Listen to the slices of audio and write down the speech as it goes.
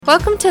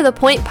Welcome to The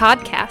Point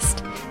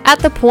Podcast. At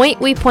The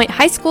Point, we point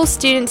high school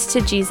students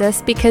to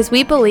Jesus because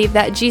we believe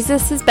that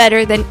Jesus is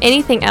better than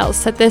anything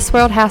else that this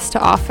world has to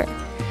offer.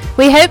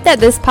 We hope that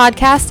this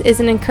podcast is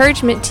an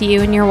encouragement to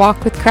you in your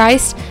walk with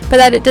Christ, but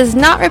that it does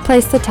not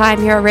replace the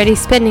time you're already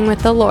spending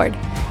with the Lord.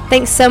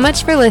 Thanks so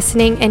much for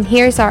listening, and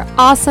here's our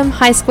awesome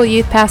high school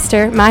youth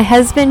pastor, my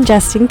husband,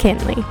 Justin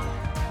Kinley.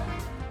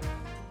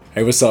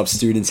 Hey, what's up,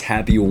 students?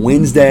 Happy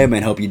Wednesday,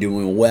 man. Hope you're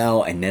doing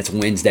well. And that's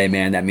Wednesday,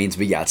 man. That means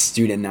we got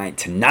student night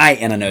tonight.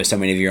 And I know so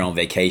many of you are on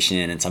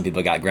vacation and some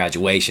people got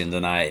graduation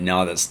tonight and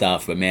all that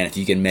stuff. But man, if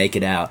you can make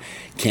it out,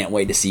 can't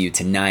wait to see you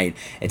tonight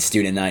at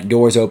student night.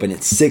 Doors open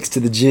at 6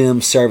 to the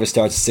gym. Service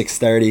starts at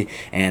 6:30.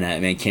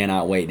 And man,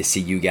 cannot wait to see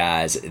you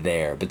guys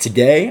there. But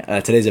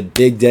today's a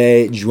big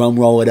day. Drum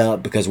roll it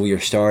up because we are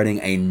starting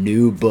a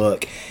new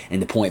book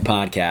in the Point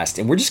Podcast.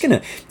 And we're just going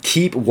to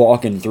keep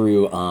walking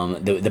through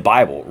the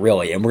Bible,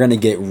 really. And we're going to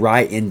get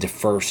right into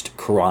First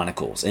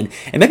Chronicles, and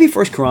maybe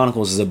First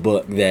Chronicles is a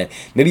book that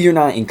maybe you're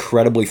not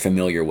incredibly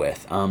familiar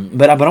with,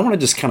 but I want to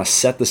just kind of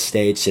set the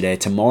stage today.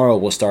 Tomorrow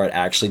we'll start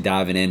actually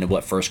diving into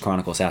what First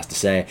Chronicles has to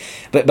say,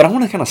 but I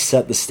want to kind of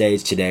set the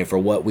stage today for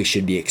what we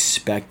should be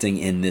expecting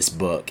in this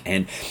book,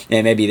 and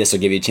maybe this will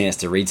give you a chance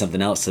to read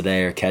something else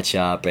today or catch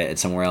up at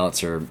somewhere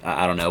else, or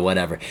I don't know,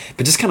 whatever.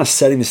 But just kind of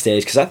setting the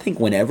stage, because I think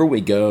whenever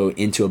we go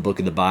into a book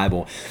of the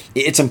Bible,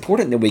 it's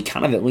important that we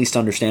kind of at least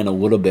understand a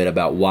little bit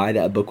about why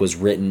that book was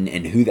written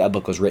and who that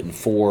book was written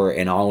for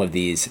and all of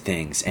these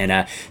things.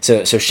 And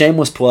so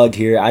shameless plug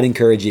here, I'd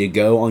encourage you to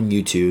go on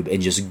YouTube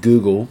and just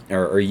Google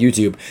or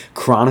YouTube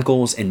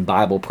Chronicles and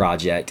Bible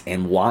Project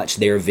and watch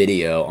their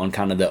video on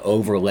kind of the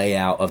overlay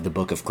out of the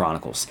book of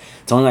Chronicles.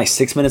 It's only like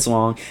 6 minutes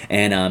long,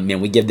 and man,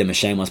 we give them a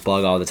shameless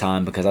plug all the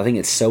time because I think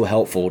it's so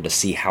helpful to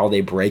see how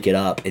they break it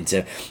up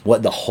into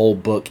what the whole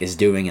book is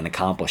doing and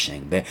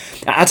accomplishing. But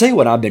I'll tell you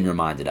what I've been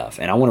reminded of,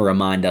 and I want to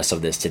remind us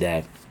of this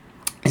today,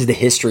 is the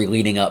history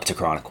leading up to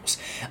Chronicles.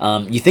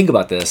 You think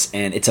about this,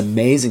 and it's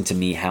amazing to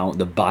me how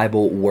the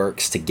Bible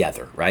works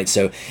together, right?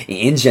 So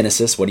in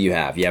Genesis, what do you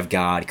have? You have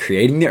God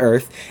creating the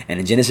earth, and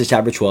in Genesis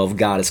chapter 12,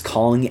 God is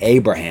calling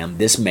Abraham,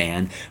 this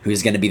man who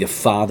is going to be the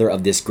father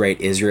of this great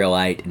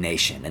Israelite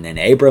nation. And then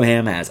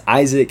Abraham has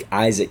Isaac,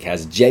 Isaac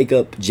has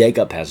Jacob,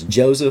 Jacob has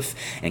Joseph,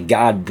 and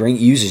God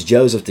uses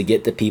Joseph to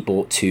get the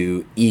people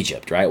to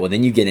Egypt, right? Well,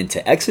 then you get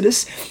into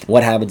Exodus.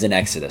 What happens in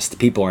Exodus? The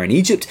people are in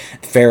Egypt.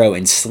 Pharaoh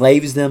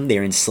enslaves them.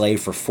 They're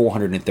enslaved for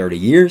 430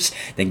 years.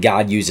 Then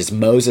God uses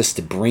Moses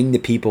to bring the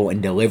people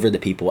and deliver the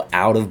people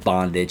out of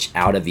bondage,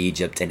 out of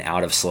Egypt, and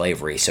out of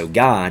slavery. So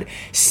God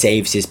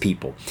saves his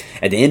people.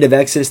 At the end of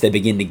Exodus, they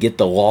begin to get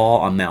the law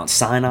on Mount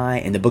Sinai.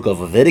 In the book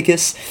of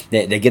Leviticus,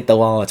 they get the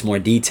law. It's more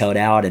detailed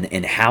out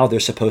and how they're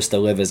supposed to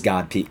live as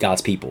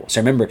God's people. So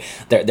remember,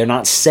 they're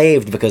not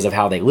saved because of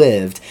how they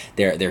lived.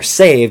 They're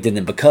saved, and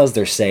then because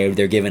they're saved,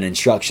 they're given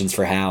instructions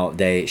for how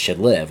they should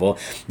live. Well,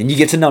 then you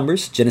get to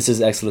Numbers,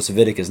 Genesis, Exodus,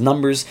 Leviticus,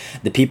 Numbers.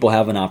 The people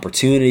have an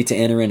opportunity to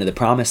enter into the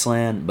promised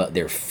land, but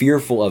they're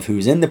fearful of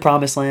who's in the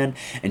promised land.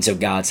 And so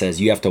God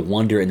says, you have to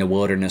wander in the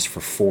wilderness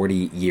for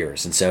 40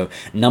 years. And so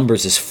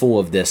Numbers is full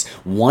of this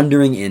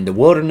wandering in the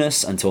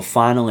wilderness until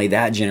finally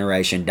that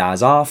generation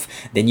dies off.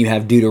 Then you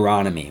have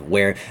Deuteronomy,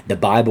 where the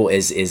Bible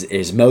is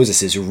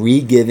Moses is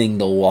re-giving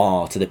the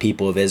law to the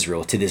people of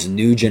Israel, to this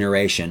new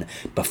generation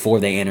before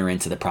they enter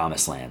into the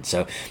promised land.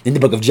 So in the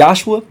book of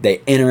Joshua,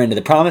 they enter into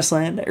the promised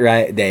land,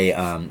 right?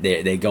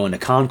 They go into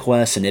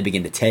conquest and they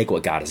begin to take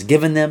what God has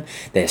given them.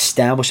 They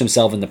establish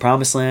themselves in the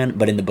promised land.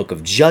 But in the book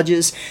of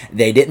Judges,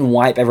 they didn't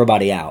wipe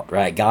everybody out,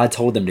 right? God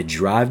told them to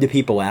drive the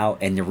people out,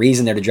 and the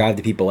reason they're to drive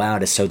the people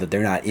out is so that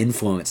they're not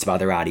influenced by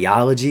their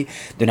ideology.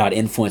 They're not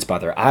influenced by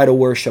their idol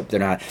worship. They're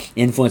not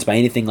influenced by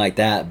anything like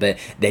that, but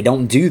they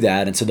don't do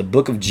that. And so the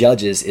book of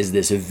Judges is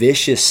this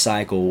vicious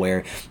cycle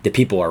where the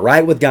people are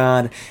right with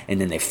God, and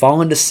then they fall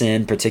into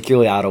sin,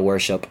 particularly idol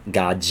worship.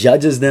 God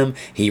judges them.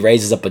 He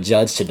raises up a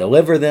judge to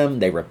deliver them.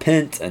 They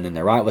repent, and then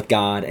they're right with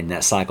God, and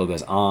that cycle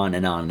goes on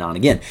and on and on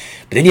again.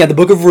 But then you have the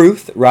book of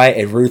Ruth, right?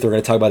 And Ruth, we're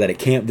going to talk about that at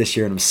camp this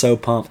year, and I'm so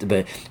pumped.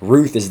 But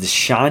Ruth is the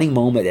shining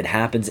moment that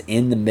happens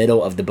in the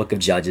middle of the book of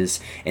Judges.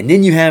 And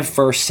then you have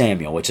 1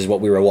 Samuel, which is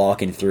what we were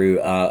walking through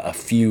a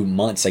few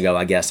months ago,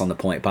 I guess, on the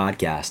Point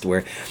Podcast,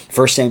 where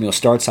 1 Samuel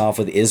starts off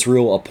with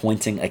Israel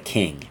appointing a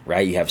king,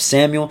 right? You have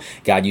Samuel.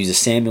 God uses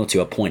Samuel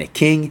to appoint a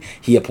king.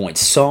 He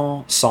appoints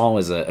Saul. Saul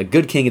is a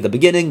good king at the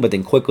beginning, but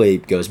then quickly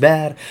goes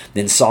bad.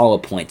 Then Saul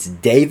appoints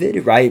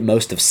David, right?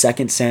 Most of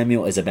 2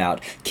 Samuel is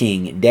about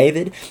King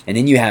David. And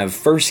then you have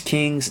 1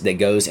 Kings that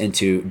goes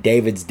into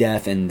David's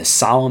death, and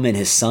Solomon,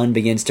 his son,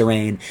 begins to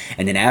reign.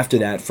 And then after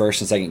that, 1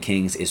 and 2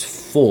 Kings is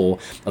full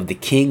of the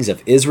kings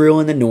of Israel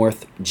in the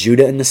north,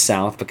 Judah in the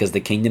south, because the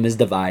kingdom is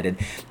divided.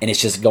 And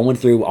it's just going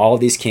through all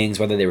these kings,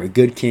 whether they were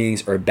good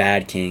kings or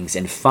bad kings.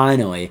 And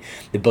finally,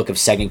 the book of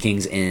 2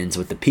 Kings ends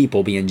with the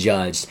people being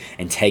judged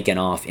and taken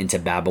off into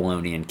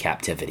Babylonian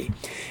captivity.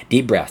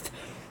 Deep breath.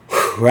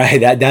 Right,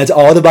 that's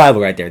all the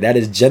Bible right there. That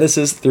is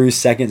Genesis through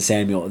 2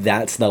 Samuel.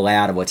 That's the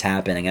layout of what's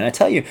happening. And I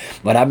tell you,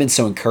 what I've been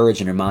so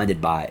encouraged and reminded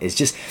by is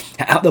just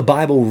how the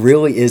Bible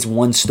really is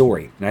one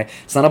story, right?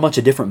 It's not a bunch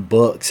of different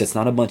books. It's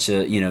not a bunch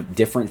of,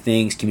 different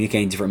things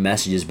communicating different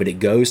messages, but it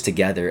goes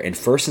together. And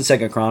 1st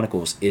and 2nd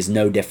Chronicles is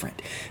no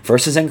different.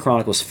 1st and 2nd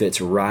Chronicles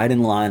fits right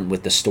in line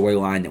with the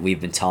storyline that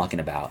we've been talking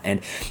about.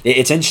 And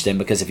it's interesting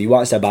because if you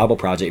watch that Bible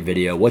Project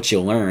video, what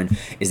you'll learn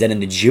is that in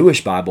the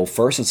Jewish Bible,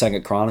 1st and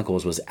 2nd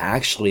Chronicles was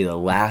actually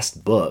the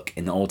last book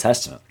in the Old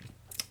Testament.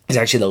 It's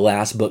actually the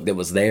last book that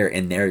was there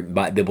in their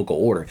biblical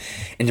order.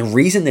 And the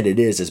reason that it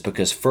is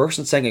because 1st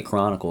and 2nd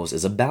Chronicles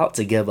is about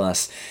to give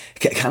us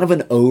kind of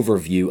an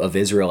overview of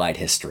Israelite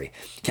history.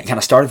 Kind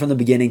of starting from the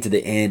beginning to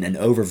the end, an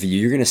overview.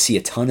 You're going to see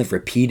a ton of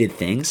repeated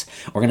things.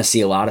 We're going to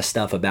see a lot of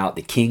stuff about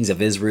the kings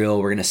of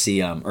Israel. We're going to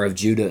see, or of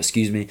Judah,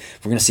 excuse me.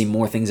 We're going to see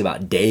more things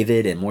about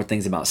David and more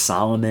things about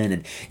Solomon.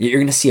 And you're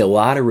going to see a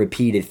lot of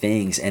repeated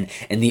things. And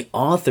the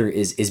author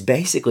is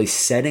basically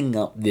setting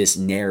up this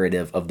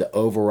narrative of the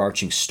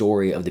overarching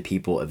story of the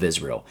people of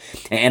Israel.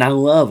 And I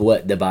love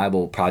what the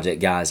Bible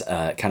Project guys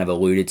kind of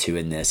alluded to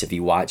in this. If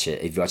you watch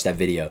that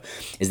video,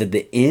 is that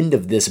the end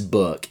of this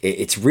book,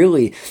 it's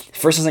really,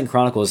 1st and 2nd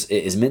Chronicles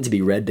is meant to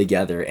be read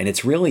together, and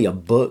it's really a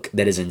book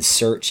that is in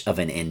search of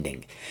an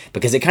ending.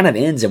 Because it kind of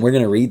ends, and we're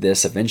going to read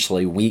this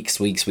eventually weeks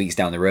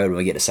down the road when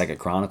we get to 2nd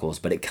Chronicles,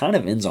 but it kind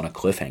of ends on a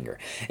cliffhanger.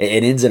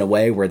 It ends in a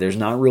way where there's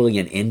not really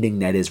an ending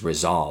that is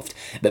resolved.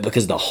 But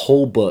because the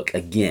whole book,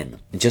 again,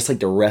 just like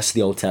the rest of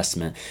the Old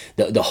Testament,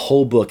 the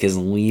whole book is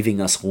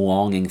leaving us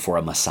longing for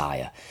a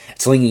Messiah.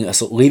 It's leaving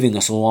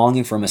us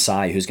longing for a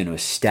Messiah who's going to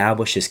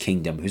establish his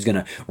kingdom, who's going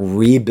to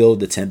rebuild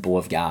the temple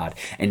of God,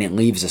 and it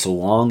leaves us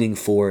longing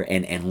for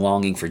and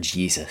longing for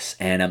Jesus,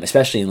 and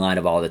especially in light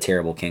of all the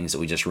terrible kings that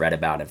we just read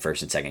about in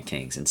 1st and 2nd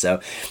Kings. And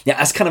so, yeah,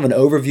 that's kind of an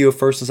overview of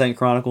 1st and 2nd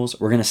Chronicles.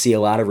 We're going to see a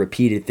lot of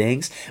repeated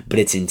things, but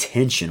it's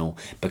intentional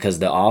because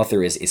the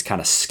author is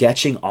kind of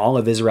sketching all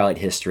of Israelite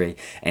history,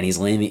 and he's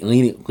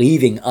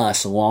leaving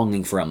us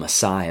longing for a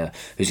Messiah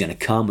who's going to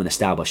come and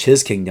establish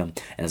his kingdom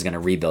and is going to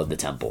rebuild the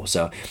temple.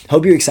 So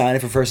hope you're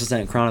excited for 1st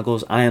and 2nd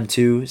Chronicles. I am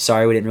too.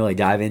 Sorry we didn't really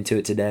dive into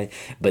it today,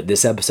 but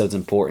this episode's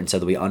important so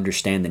that we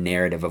understand the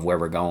narrative of where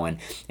we're going,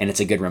 and it's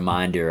a good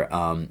reminder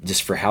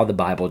just for how the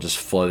Bible just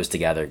flows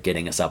together,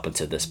 getting us up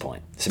until this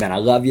point. So man, I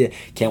love you.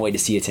 Can't wait to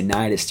see you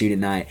tonight at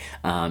Student Night,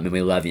 and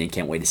we love you and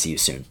can't wait to see you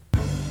soon.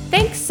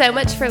 Thanks so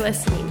much for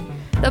listening.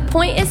 The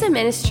Point is a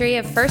ministry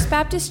of First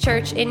Baptist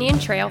Church Indian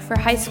Trail for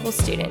high school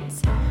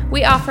students.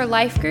 We offer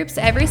life groups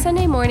every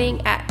Sunday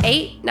morning at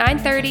 8,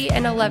 9:30,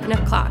 and 11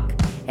 o'clock,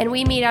 and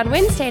we meet on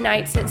Wednesday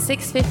nights at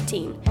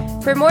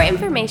 6:15. For more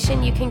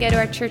information, you can go to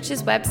our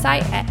church's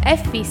website at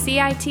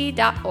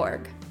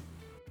fbcit.org.